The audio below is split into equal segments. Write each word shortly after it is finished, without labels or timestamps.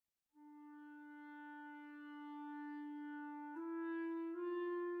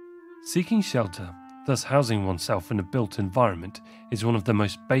Seeking shelter, thus housing oneself in a built environment, is one of the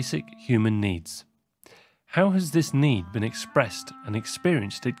most basic human needs. How has this need been expressed and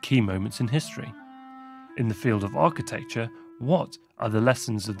experienced at key moments in history? In the field of architecture, what are the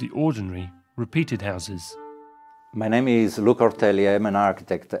lessons of the ordinary, repeated houses? My name is Luca Ortelli, I am an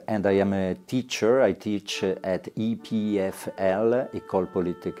architect and I am a teacher. I teach at EPFL, École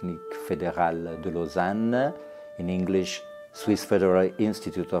Polytechnique Fédérale de Lausanne, in English, Swiss Federal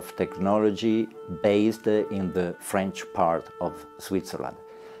Institute of Technology, based in the French part of Switzerland.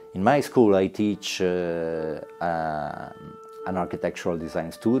 In my school I teach an architectural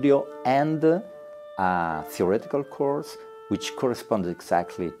design studio and a theoretical course which corresponds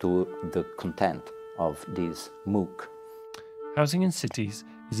exactly to the content of this MOOC. Housing in Cities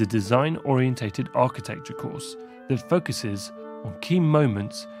is a design-orientated architecture course that focuses on key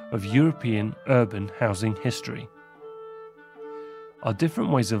moments of European urban housing history. Our different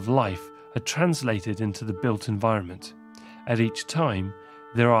ways of life are translated into the built environment. At each time,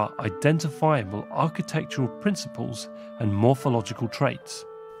 there are identifiable architectural principles and morphological traits.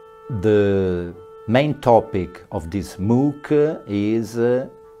 The main topic of this MOOC is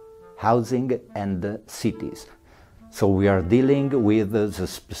housing and cities. So we are dealing with the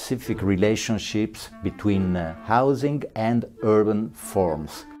specific relationships between housing and urban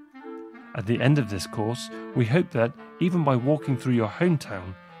forms. At the end of this course, we hope that, even by walking through your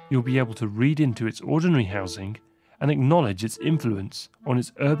hometown, you'll be able to read into its ordinary housing and acknowledge its influence on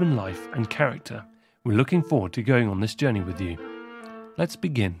its urban life and character. We're looking forward to going on this journey with you. Let's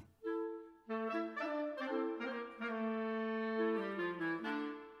begin.